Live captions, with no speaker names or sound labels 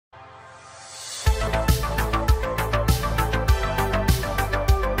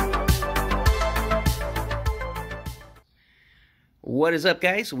What is up,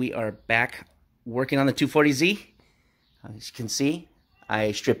 guys? We are back working on the 240Z. As you can see,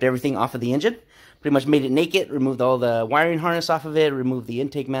 I stripped everything off of the engine. Pretty much made it naked, removed all the wiring harness off of it, removed the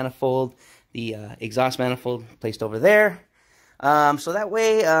intake manifold, the exhaust manifold placed over there. So that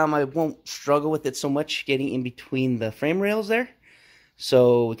way I won't struggle with it so much getting in between the frame rails there.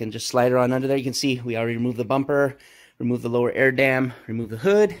 So we can just slide her on under there. You can see we already removed the bumper, removed the lower air dam, removed the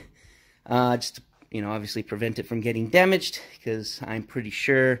hood. Just to, obviously prevent it from getting damaged, because I'm pretty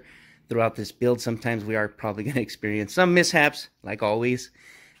sure throughout this build sometimes we are probably going to experience some mishaps, like always.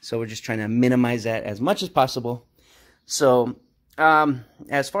 So we're just trying to minimize that as much as possible. So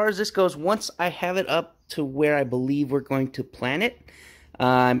as far as this goes, once I have it up to where I believe we're going to plan it,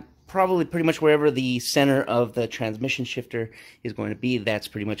 probably pretty much wherever the center of the transmission shifter is going to be, that's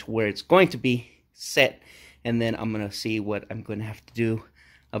pretty much where it's going to be set. And then I'm going to see what I'm going to have to do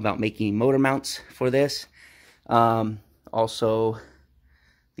about making motor mounts for this. Also,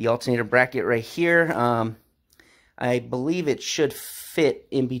 the alternator bracket right here, I believe it should fit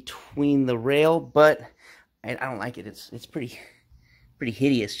in between the rail, but I don't like it. It's pretty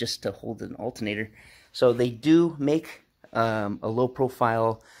hideous just to hold an alternator. So they do make a low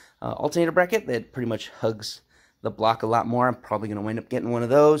profile alternator bracket that pretty much hugs the block a lot more. I'm probably going to wind up getting one of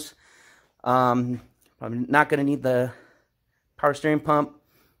those. Probably not going to need the power steering pump.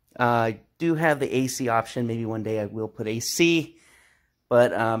 I do have the AC option. Maybe one day I will put AC,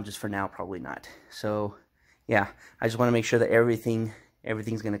 but just for now, probably not. So yeah, I just want to make sure that everything's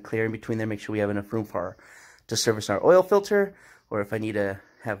going to clear in between there. Make sure we have enough room to service our oil filter, or if I need to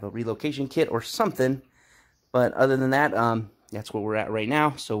have a relocation kit or something. But other than that, that's where we're at right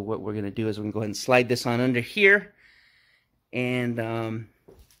now. So what we're going to do is we're going to go ahead and slide this on under here, and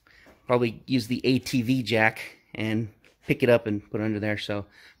probably use the ATV jack and pick it up and put it under there. So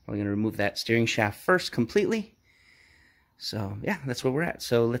we're going to remove that steering shaft first completely. So yeah, that's where we're at.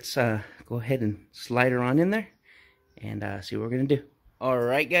 So let's go ahead and slide her on in there and see what we're going to do. All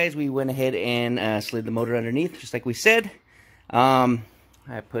right, guys, we went ahead and slid the motor underneath, just like we said.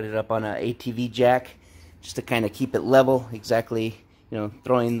 I put it up on an ATV jack just to kind of keep it level, exactly,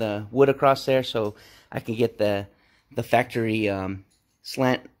 throwing the wood across there so I can get the factory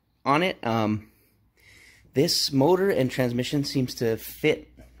slant on it. This motor and transmission seems to fit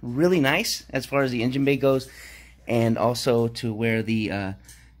really nice as far as the engine bay goes, and also to where the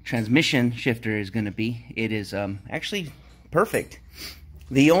transmission shifter is going to be. It is actually perfect.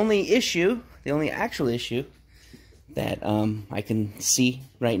 The only actual issue that I can see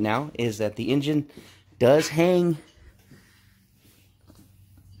right now is that the engine does hang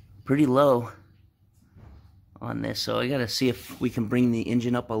pretty low on this, so I gotta see if we can bring the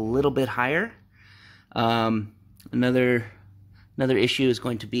engine up a little bit higher. Another issue is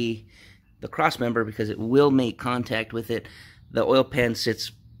going to be the cross member, because it will make contact with it. The oil pan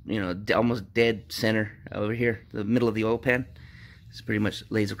sits, almost dead center over here, the middle of the oil pan. It's pretty much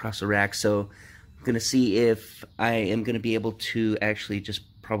lays across the rack. So I'm gonna see if I am gonna be able to actually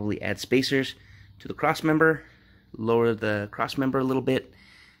just probably add spacers to the cross member, lower the cross member a little bit,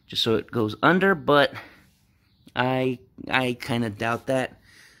 just so it goes under. But I kind of doubt that.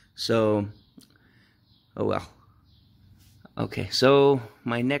 So, oh well. Okay, so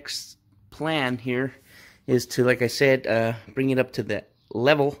my next plan here is to, like I said, bring it up to the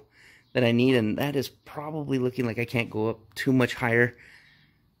level that I need, and that is probably looking like I can't go up too much higher,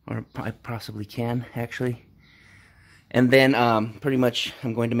 or I possibly can, actually. And then pretty much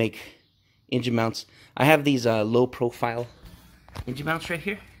I'm going to make engine mounts. I have these low profile engine mounts right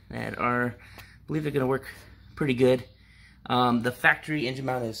here that are, I believe they're going to work pretty good. The factory engine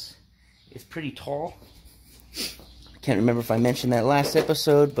mount is pretty tall. Can't remember if I mentioned that last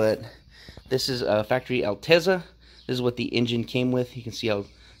episode, but this is a factory Alteza. This is what the engine came with. You can see how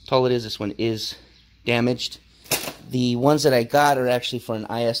tall it is. This one is damaged. The ones that I got are actually for an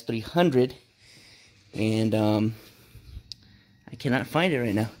IS300, and I cannot find it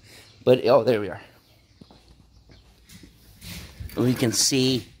right now. But oh, there we are. We can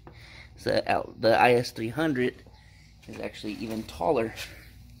see the IS300 is actually even taller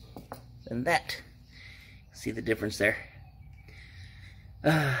than that. See the difference there.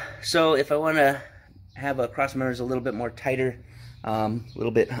 So if I want to have a cross members a little bit more tighter, a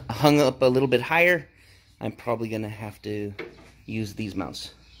little bit hung up a little bit higher, I'm probably going to have to use these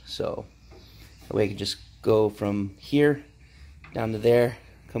mounts. So that way I can just go from here down to there,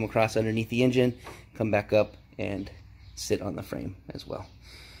 come across underneath the engine, come back up and sit on the frame as well.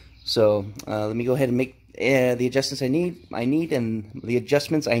 So let me go ahead and make the adjustments I need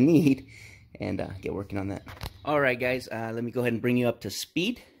and get working on that. Alright guys, let me go ahead and bring you up to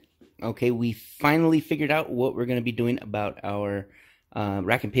speed. Okay, we finally figured out what we're going to be doing about our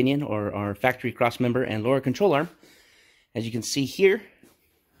rack and pinion, or our factory cross member and lower control arm. As you can see here,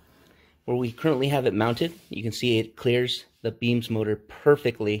 where we currently have it mounted, you can see it clears the beams motor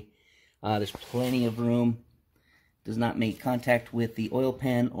perfectly. There's plenty of room. Does not make contact with the oil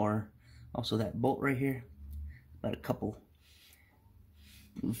pan or also that bolt right here. About a couple,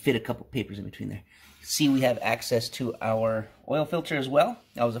 fit a couple papers in between there. See, we have access to our oil filter as well.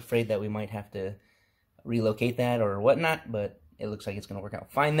 I was afraid that we might have to relocate that or whatnot, but it looks like it's going to work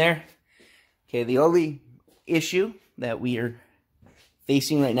out fine there. Okay, the only issue that we are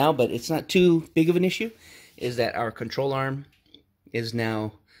facing right now, but it's not too big of an issue, is that our control arm is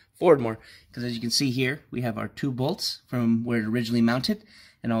now forward more. Because as you can see here, we have our 2 bolts from where it originally mounted,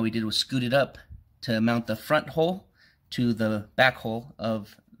 and all we did was scoot it up to mount the front hole to the back hole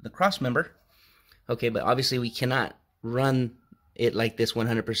of the cross member. Okay, but obviously we cannot run it like this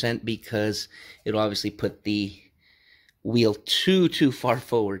 100% because it'll obviously put the wheel too far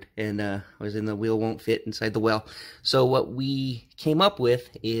forward, and the wheel won't fit inside the well. So what we came up with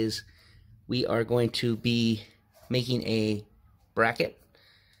is we are going to be making a bracket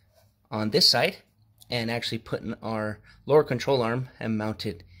on this side and actually putting our lower control arm and mount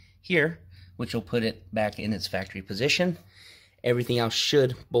it here, which will put it back in its factory position. Everything else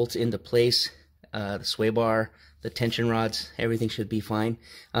should bolt into place. The sway bar, the tension rods, everything should be fine.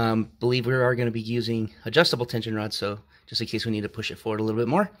 Believe we are going to be using adjustable tension rods, so just in case we need to push it forward a little bit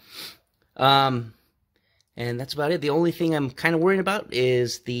more. And that's about it. The only thing I'm kind of worried about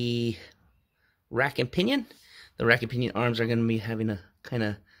is the rack and pinion. The rack and pinion arms are going to be having to kind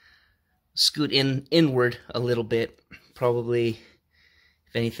of scoot inward a little bit. Probably,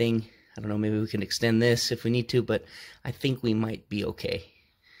 if anything, I don't know, maybe we can extend this if we need to, but I think we might be okay.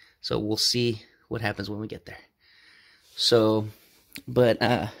 So we'll see what happens when we get there. So, but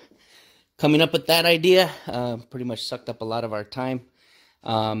coming up with that idea pretty much sucked up a lot of our time.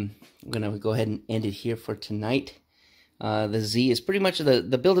 I'm gonna go ahead and end it here for tonight. The Z is pretty much,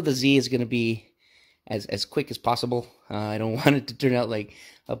 the build of the Z is gonna be as quick as possible. I don't want it to turn out like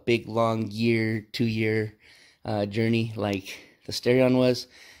a big long 2-year journey like the Stereon was.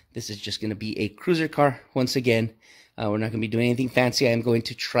 This is just gonna be a cruiser car once again. We're not gonna be doing anything fancy. I'm going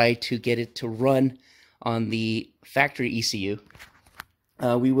to try to get it to run on the factory ECU.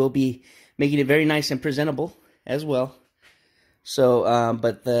 We will be making it very nice and presentable as well. So,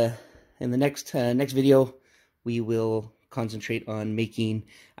 but in the next video, we will concentrate on making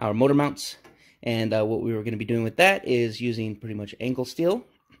our motor mounts. And what we were going to be doing with that is using pretty much angle steel,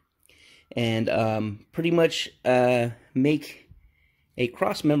 and pretty much make a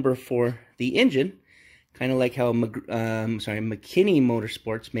cross member for the engine, kind of like how McKinney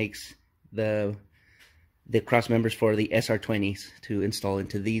Motorsports makes the cross members for the SR20s to install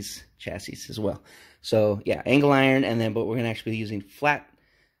into these chassis as well. So yeah, angle iron, and then but we're gonna actually be using flat.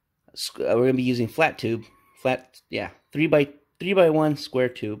 We're gonna be using flat tube, 3x1 square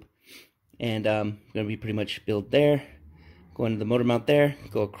tube, and gonna be pretty much build there, go into the motor mount there,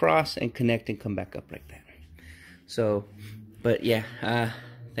 go across and connect and come back up like that. So, but yeah,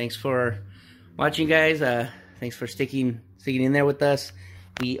 thanks for watching, guys. Thanks for sticking in there with us.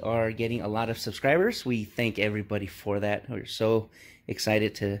 We are getting a lot of subscribers. We thank everybody for that. We're so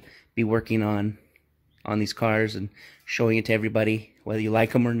excited to be working on these cars and showing it to everybody, whether you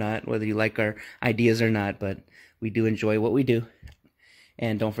like them or not, whether you like our ideas or not, but we do enjoy what we do.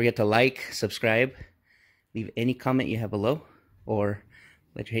 And don't forget to like, subscribe, leave any comment you have below, or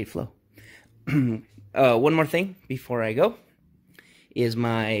let your hate flow. One more thing before I go is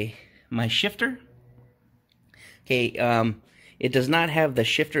my shifter. Okay, it does not have the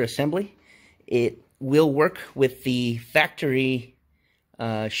shifter assembly. It will work with the factory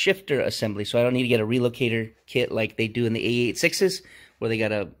shifter assembly, so I don't need to get a relocator kit like they do in the A86s, where they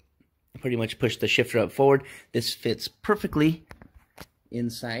gotta pretty much push the shifter up forward. This fits perfectly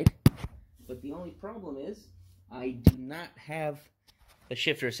inside, but the only problem is I do not have a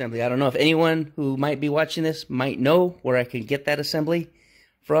shifter assembly. I don't know if anyone who might be watching this might know where I can get that assembly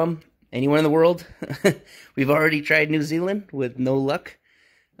from. Anywhere in the world. We've already tried New Zealand with no luck.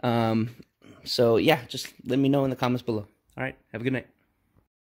 So yeah, just let me know in the comments below. All right, have a good night.